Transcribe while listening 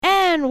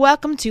And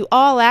welcome to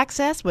All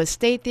Access with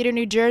State Theater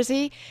New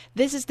Jersey.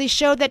 This is the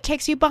show that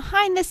takes you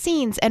behind the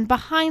scenes and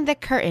behind the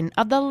curtain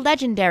of the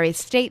legendary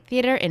State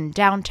Theater in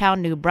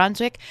downtown New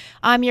Brunswick.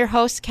 I'm your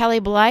host, Kelly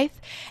Blythe,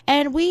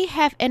 and we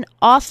have an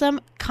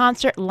awesome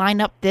concert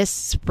lineup this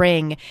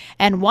spring.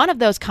 And one of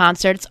those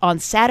concerts on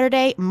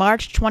Saturday,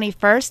 March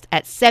 21st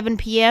at 7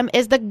 p.m.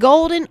 is the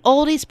Golden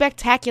Oldie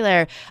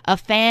Spectacular, a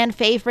fan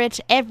favorite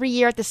every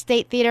year at the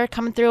State Theater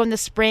coming through in the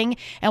spring.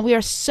 And we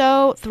are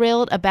so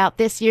thrilled about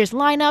this year's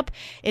lineup.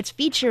 It's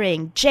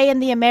featuring Jay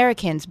and the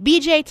Americans,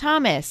 B.J.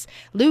 Thomas,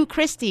 Lou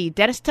Christie,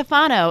 Dennis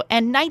Stefano,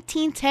 and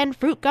 1910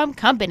 Fruitgum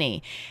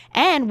Company.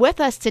 And with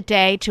us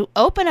today to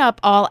open up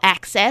All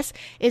Access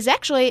is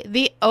actually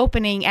the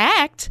opening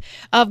act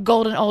of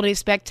Golden Oldie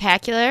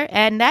Spectacular,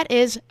 and that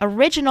is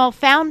original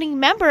founding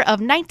member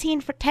of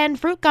 1910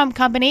 Fruitgum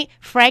Company,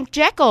 Frank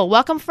Jeckell.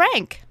 Welcome,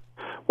 Frank.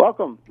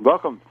 Welcome.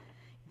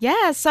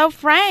 Yeah, so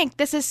Frank,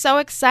 this is so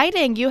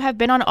exciting. You have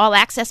been on All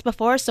Access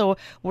before, so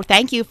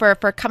thank you for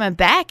coming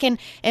back. And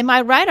am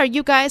I right? Are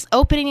you guys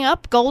opening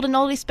up Golden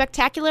Oldie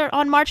Spectacular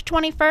on March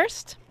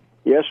 21st?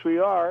 Yes, we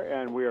are,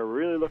 and we are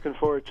really looking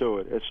forward to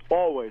it. It's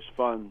always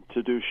fun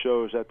to do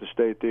shows at the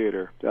State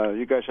Theater.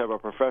 You guys have a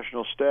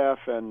professional staff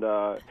and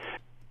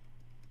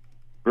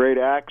great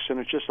acts, and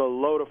it's just a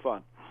load of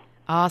fun.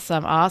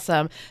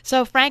 Awesome.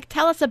 So, Frank,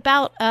 tell us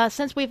about,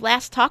 since we've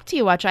last talked to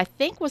you, which I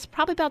think was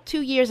probably about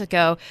 2 years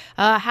ago,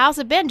 how's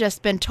it been?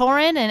 Just been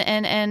touring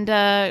and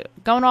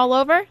going all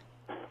over?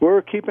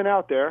 We're keeping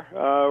out there.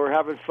 We're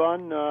having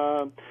fun,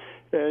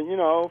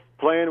 and,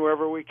 playing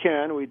wherever we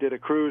can. We did a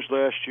cruise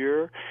last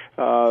year.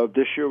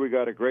 This year we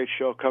got a great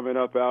show coming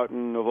up out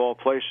in, of all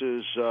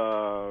places,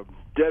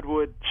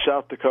 Deadwood,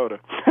 South Dakota.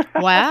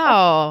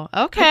 Wow.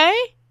 Okay.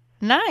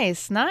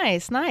 Nice.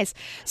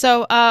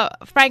 So,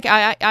 Frank,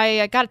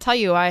 I got to tell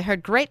you, I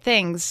heard great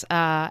things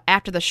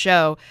after the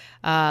show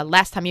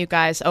last time you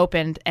guys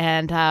opened,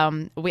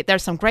 and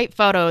there's some great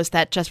photos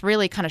that just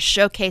really kind of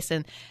showcase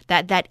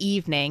that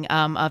evening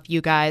of you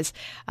guys.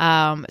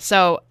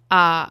 So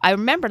I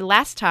remember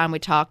last time we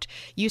talked,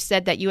 you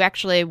said that you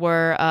actually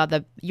were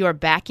you were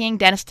backing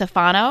Dennis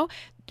Stefano.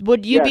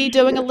 Would you be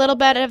doing a little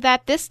bit of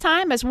that this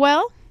time as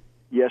well?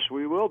 Yes,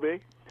 we will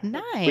be.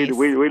 Nice.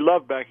 We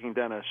love backing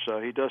Dennis.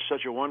 He does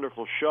such a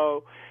wonderful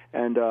show,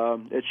 and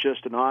it's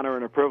just an honor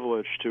and a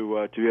privilege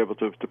to be able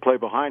to play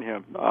behind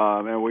him,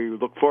 and we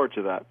look forward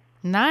to that.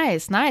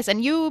 Nice.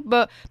 And you,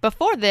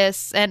 before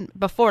this and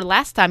before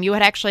last time,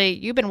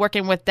 you've been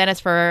working with Dennis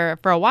for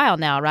a while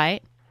now,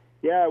 right?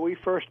 Yeah, we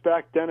first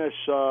backed Dennis,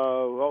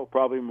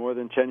 probably more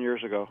than 10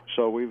 years ago.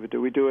 So we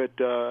do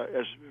it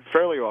as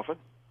fairly often.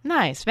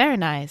 Nice, very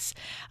nice.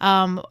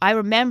 I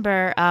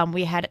remember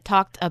we had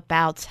talked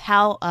about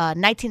how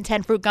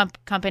 1910 Fruitgum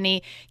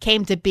Company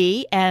came to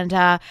be, and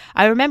I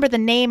remember the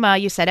name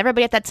you said.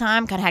 Everybody at that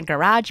time kind of had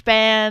garage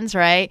bands,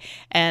 right?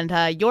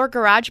 And your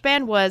garage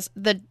band was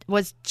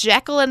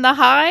Jeckell and the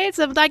Hydes.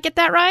 Did I get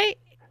that right?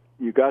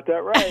 You got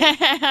that right.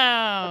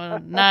 Oh,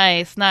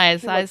 nice.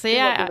 I see.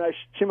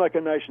 Seemed like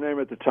a nice name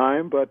at the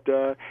time, but.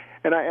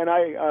 And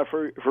I,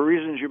 for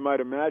reasons you might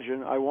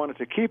imagine, I wanted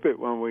to keep it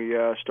when we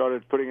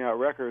started putting out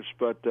records,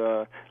 but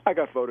I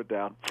got voted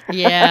down.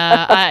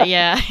 Yeah.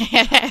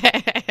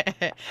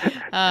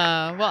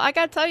 Well, I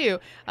got to tell you,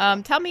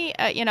 tell me,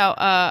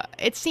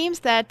 it seems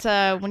that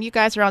when you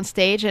guys are on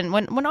stage and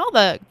when all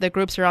the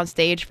groups are on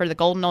stage for the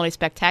Golden Oldie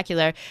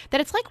Spectacular,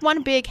 that it's like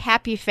one big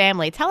happy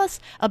family. Tell us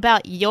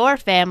about your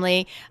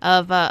family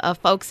of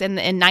folks in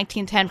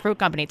 1910 Fruit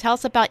Company. Tell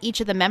us about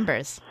each of the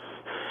members.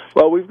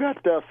 Well, we've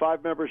got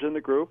 5 members in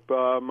the group.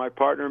 My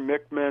partner,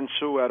 Mick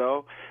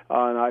Mansueto,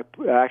 and I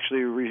actually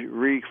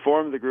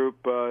reformed the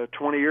group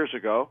 20 years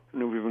ago,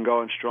 and we've been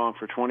going strong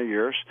for 20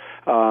 years.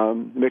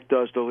 Mick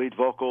does the lead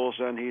vocals,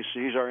 and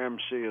he's our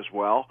MC as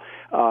well.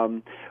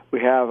 We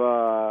have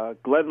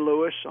Glenn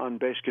Lewis on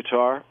bass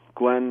guitar.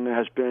 Glenn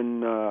has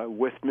been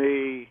with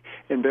me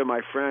and been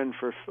my friend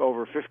for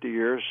over 50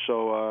 years,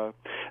 so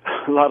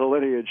a lot of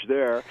lineage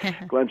there.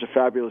 Glenn's a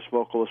fabulous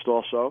vocalist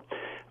also.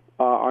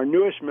 Our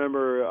newest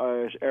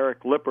member is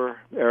Eric Lipper.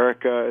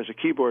 Eric is a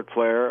keyboard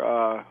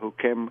player who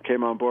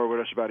came on board with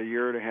us about a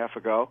year and a half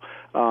ago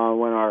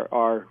when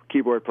our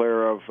keyboard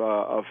player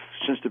of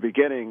since the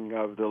beginning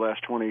of the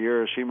last 20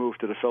 years, he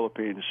moved to the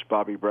Philippines,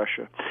 Bobby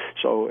Brescia.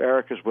 So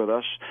Eric is with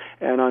us.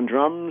 And on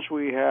drums,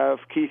 we have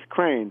Keith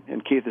Crane.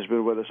 And Keith has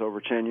been with us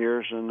over 10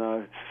 years and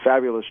a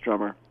fabulous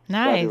drummer.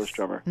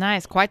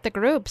 Nice. Quite the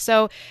group.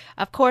 So,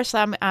 of course,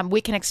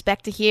 we can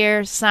expect to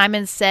hear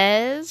Simon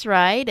Says,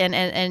 right?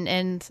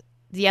 And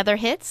the other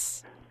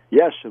hits?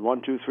 Yes,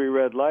 1, 2, 3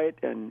 Red Light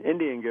and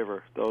Indian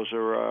Giver. Those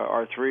are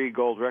our 3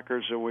 gold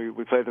records, and we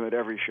play them at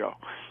every show.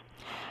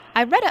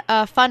 I read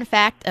a fun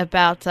fact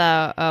about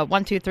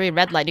 123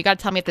 Red Light. You got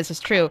to tell me if this is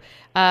true.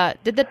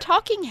 Did the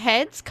Talking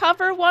Heads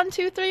cover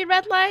 123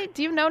 Red Light?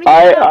 Do you know anything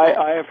about that?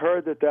 I have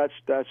heard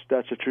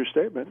that's a true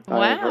statement.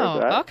 Wow. I have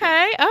heard that.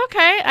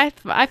 Okay.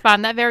 I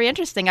found that very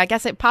interesting. I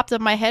guess it popped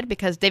in my head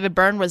because David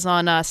Byrne was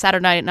on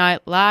Saturday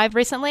Night Live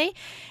recently,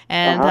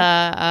 and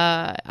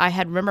I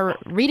had remember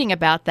reading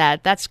about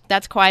that.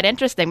 That's quite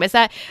interesting.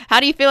 How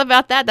do you feel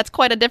about that? That's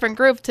quite a different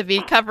group to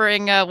be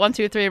covering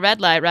 123 Red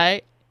Light,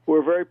 right?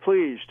 We're very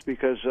pleased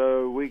because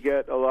we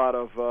get a lot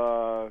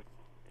of,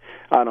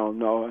 I don't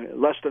know,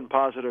 less than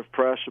positive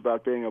press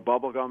about being a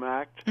bubblegum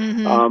act.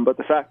 Mm-hmm. But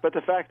the fact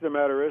of the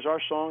matter is, our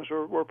songs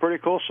were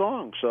pretty cool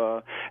songs.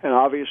 And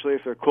obviously,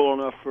 if they're cool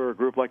enough for a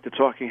group like the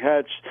Talking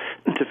Heads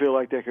to feel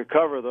like they could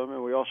cover them,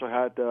 and we also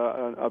had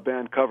a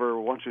band cover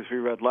 123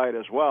 Red Light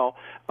as well,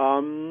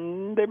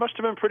 they must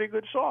have been pretty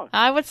good songs.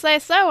 I would say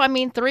so. I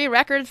mean, 3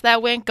 records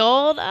that went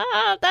gold.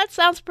 That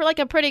sounds like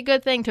a pretty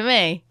good thing to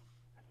me.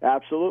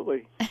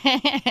 Absolutely.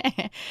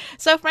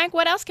 So, Frank,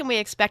 what else can we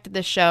expect at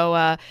this show?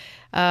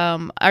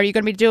 Are you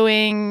going to be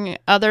doing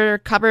other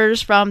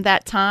covers from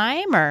that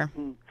time, or?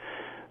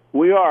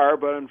 We are,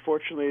 but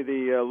unfortunately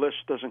the list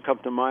doesn't come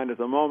to mind at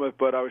the moment.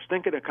 But I was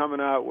thinking of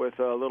coming out with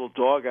a little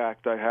dog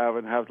act I have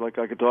and have like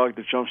a dog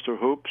that jumps through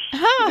hoops.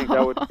 You think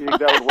that would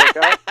work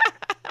out?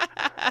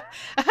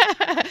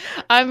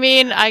 I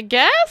mean, I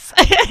guess.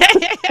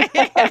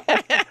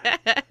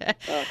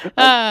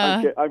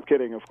 I'm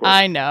kidding, of course.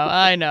 I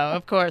know.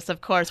 Of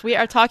course. We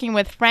are talking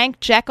with Frank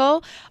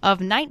Jeckell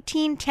of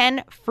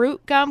 1910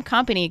 Fruitgum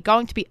Company,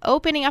 going to be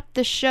opening up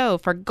the show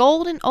for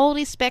Golden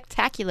Oldies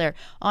Spectacular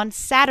on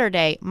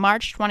Saturday,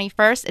 March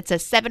 21st. It's a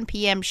 7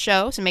 p.m.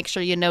 show, so make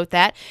sure you note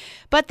that.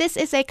 But this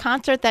is a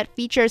concert that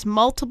features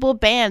multiple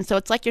bands, so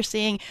it's like you're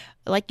seeing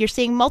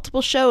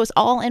multiple shows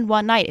all in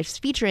one night. It's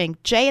featuring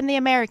Jay and the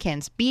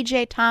Americans,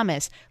 B.J.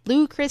 Thomas,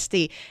 Lou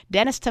Christie,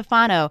 Dennis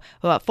Tofano,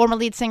 former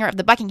lead singer of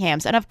the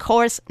Buckinghams, and of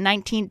course,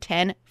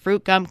 1910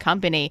 Fruitgum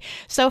Company.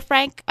 So,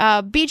 Frank,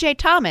 B.J.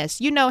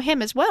 Thomas, you know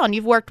him as well, and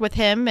you've worked with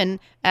him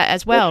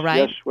as well,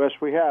 right? Yes,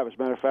 we have. As a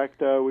matter of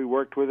fact, we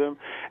worked with him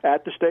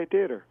at the State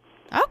Theater.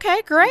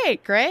 Okay,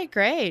 great.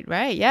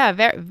 Right. Yeah,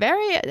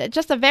 very,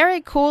 just a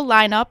very cool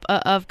lineup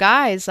of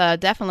guys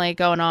definitely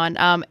going on.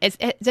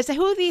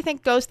 Who do you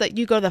think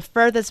you go the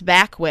furthest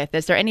back with?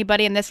 Is there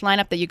anybody in this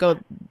lineup that you go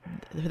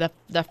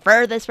the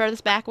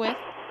furthest back with?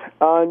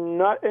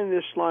 Not in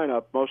this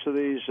lineup. Most of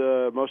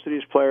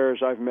these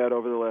players I've met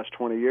over the last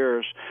 20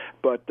 years,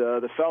 but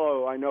the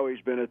fellow I know,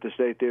 he's been at the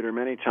State Theater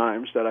many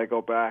times, that I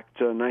go back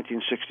to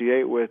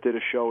 1968 with, did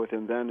a show with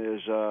him then,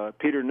 is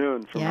Peter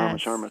Noon from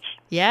Hermits.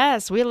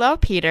 Yes, we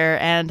love Peter,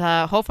 and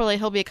hopefully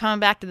he'll be coming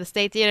back to the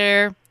State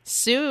Theater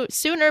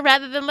sooner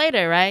rather than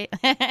later, right?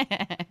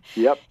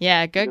 Yep.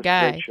 Yeah, good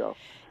guy. Great show.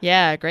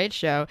 Yeah, great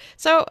show.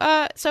 So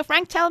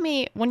Frank, tell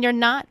me, when you're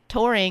not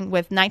touring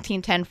with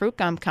 1910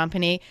 Fruitgum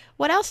Company,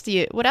 what else do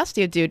you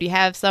do? Do you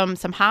have some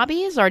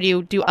hobbies, or do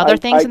you do other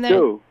things in there? I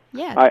do.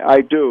 Yeah.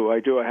 I do.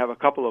 I have a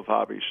couple of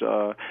hobbies.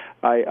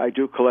 I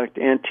do collect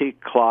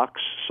antique clocks,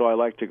 so I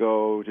like to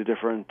go to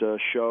different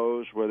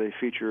shows where they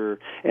feature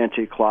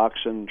antique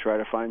clocks and try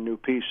to find new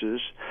pieces.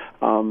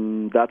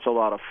 That's a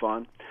lot of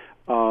fun.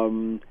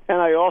 And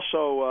I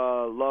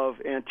also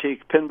love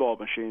antique pinball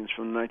machines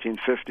from the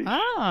 1950s.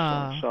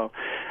 Oh. So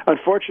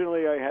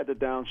unfortunately, I had to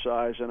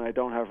downsize, and I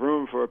don't have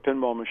room for a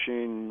pinball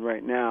machine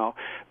right now.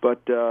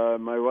 But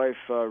my wife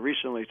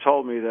recently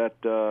told me that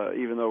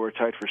even though we're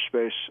tight for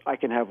space, I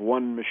can have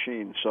one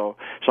machine. So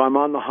I'm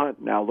on the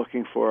hunt now,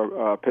 looking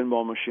for a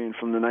pinball machine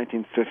from the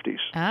 1950s.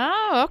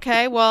 Oh,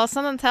 okay. Well,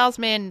 something tells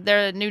me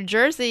New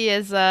Jersey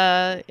is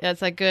a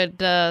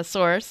good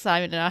source.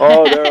 I mean,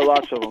 Oh, there are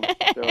lots of them.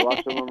 There are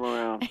lots of them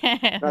around.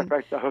 Matter of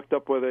fact, I hooked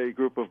up with a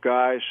group of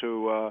guys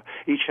who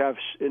each have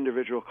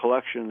individual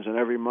collections, and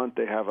every month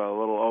they have a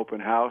little open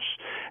house.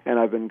 And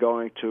I've been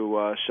going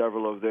to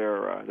several of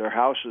their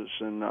houses,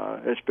 and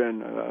it's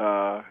been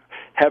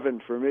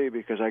heaven for me,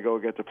 because I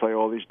get to play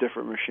all these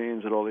different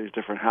machines at all these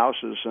different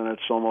houses, and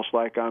it's almost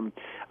like I'm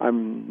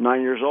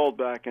 9 years old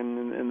back in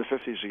the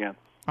 50s again.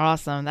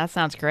 Awesome. That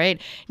sounds great.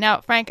 Now,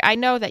 Frank, I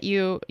know that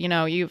you've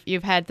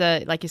had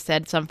like you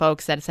said, some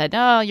folks that said,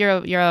 "Oh, you're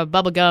a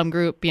bubblegum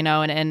group,"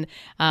 and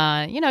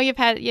you've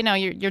had,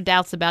 your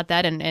doubts about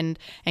that and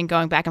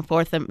going back and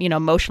forth,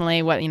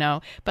 emotionally,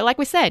 but like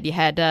we said, you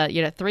had,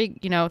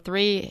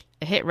 three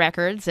hit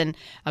records and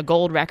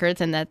gold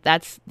records, and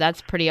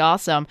that's pretty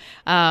awesome.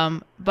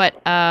 But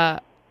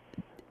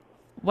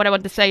what I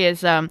want to say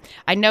is,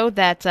 I know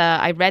that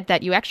I read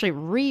that you actually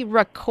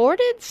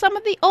re-recorded some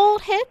of the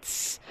old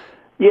hits.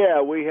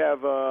 Yeah, we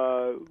have.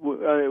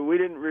 We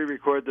didn't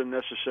re-record them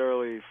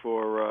necessarily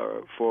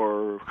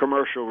for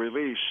commercial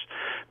release,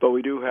 but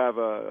we do have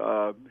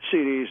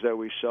CDs that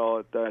we sell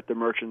at the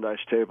merchandise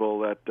table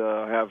that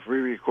have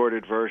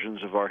re-recorded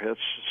versions of our hits.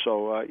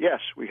 So yes,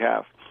 we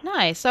have.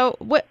 Nice. So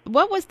what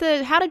was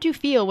how did you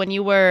feel when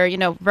you were,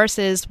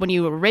 versus when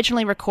you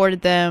originally recording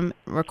them,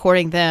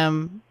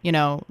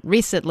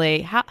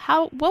 recently?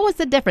 What was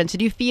the difference?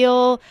 Did you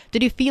feel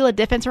a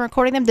difference in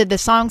recording them? Did the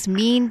songs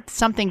mean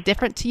something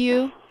different to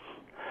you?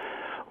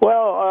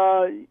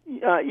 Well,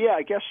 yeah,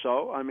 I guess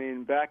so. I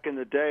mean, back in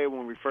the day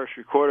when we first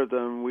recorded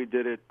them, we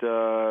did it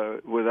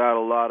without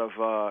a lot of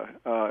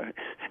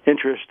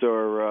interest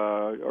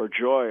or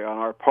joy on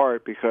our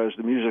part because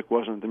the music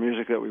wasn't the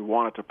music that we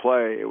wanted to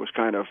play. It was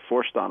kind of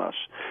forced on us.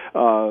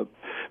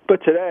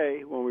 But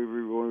today,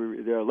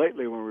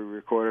 lately when we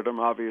recorded them,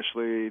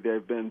 obviously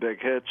they've been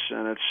big hits,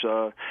 and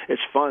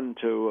it's fun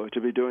to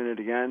be doing it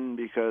again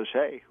because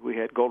hey, we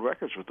had gold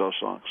records with those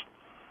songs.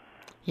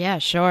 Yeah,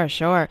 sure.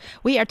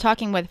 We are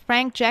talking with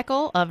Frank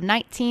Jeckell of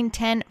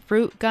 1910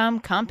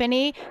 Fruitgum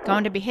Company,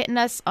 going to be hitting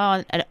us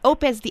on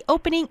as the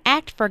opening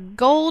act for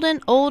Golden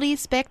Oldies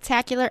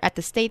Spectacular at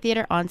the State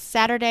Theater on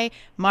Saturday,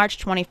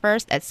 March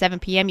 21st at 7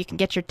 p.m. You can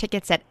get your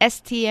tickets at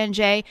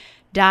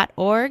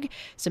STNJ.org,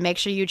 so make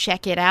sure you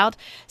check it out.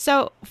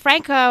 So,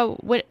 Frank,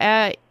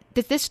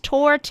 did this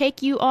tour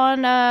take you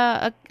on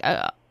a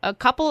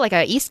couple, like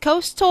a East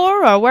Coast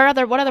tour, or what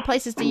other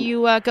places do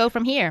you go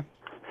from here?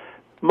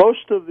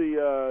 Most of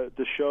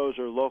the shows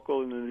are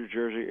local in the New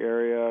Jersey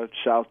area,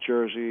 South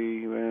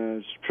Jersey,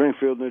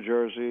 Springfield, New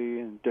Jersey,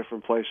 and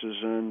different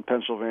places in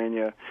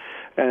Pennsylvania.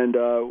 And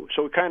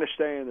so we kind of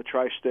stay in the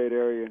tri-state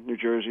area, New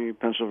Jersey,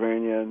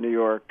 Pennsylvania, New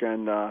York,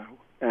 and I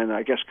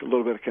guess a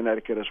little bit of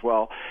Connecticut as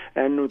well.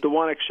 And the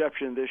one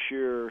exception this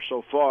year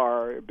so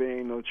far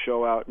being the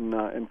show out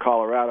in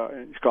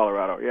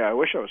Colorado. Yeah, I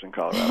wish I was in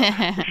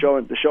Colorado.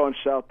 the show in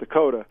South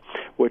Dakota,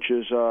 which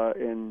is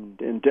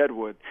in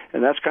Deadwood,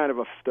 and that's kind of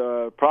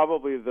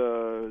probably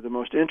the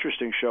most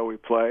interesting show we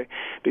play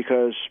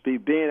because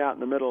being out in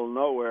the middle of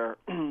nowhere,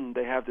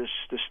 they have this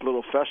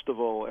little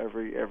festival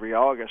every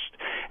August,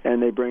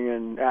 and they bring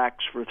in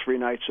acts for 3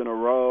 nights in a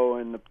row,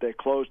 and they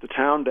close the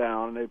town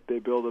down. And they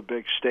build a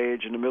big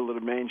stage in the middle of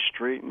the main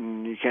street,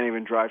 and you can't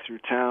even drive through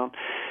town.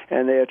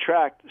 And they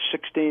attract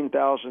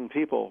 16,000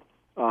 people.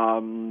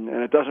 And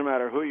it doesn't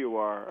matter who you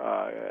are,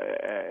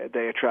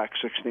 they attract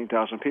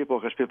 16,000 people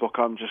because people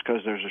come just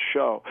because there's a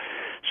show.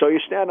 So you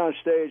stand on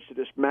stage to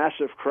this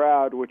massive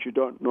crowd, which you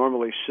don't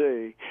normally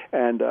see,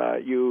 and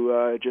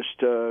you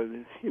just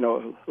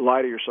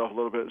lie to yourself a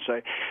little bit and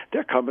say,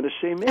 they're coming to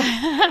see me.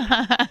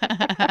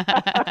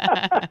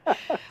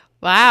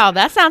 Wow,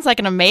 that sounds like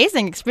an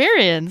amazing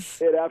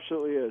experience. It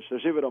absolutely is.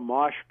 There's even a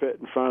mosh pit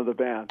in front of the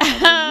band.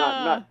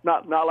 I mean,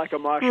 not like a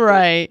mosh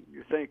right. pit.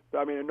 You think?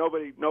 I mean,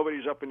 nobody's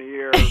up in the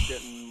air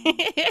getting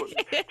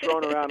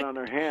thrown around on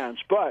their hands,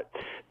 but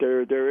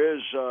there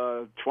is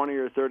 20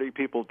 or 30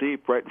 people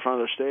deep right in front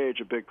of the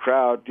stage, a big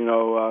crowd,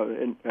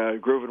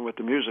 grooving with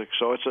the music.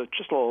 So it's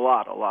just a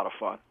lot of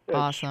fun.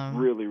 Awesome. It's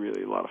really,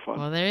 really a lot of fun.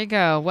 Well, there you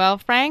go. Well,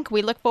 Frank,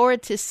 we look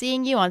forward to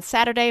seeing you on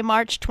Saturday,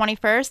 March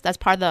 21st. That's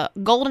part of the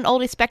Golden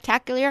Oldies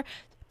Spectacular,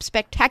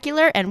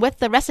 and with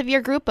the rest of your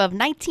group of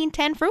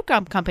 1910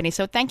 Fruitgum Company.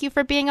 So thank you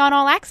for being on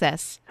All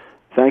Access.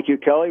 Thank you,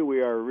 Kelly.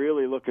 We are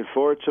really looking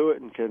forward to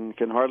it and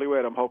can hardly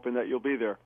wait. I'm hoping that you'll be there.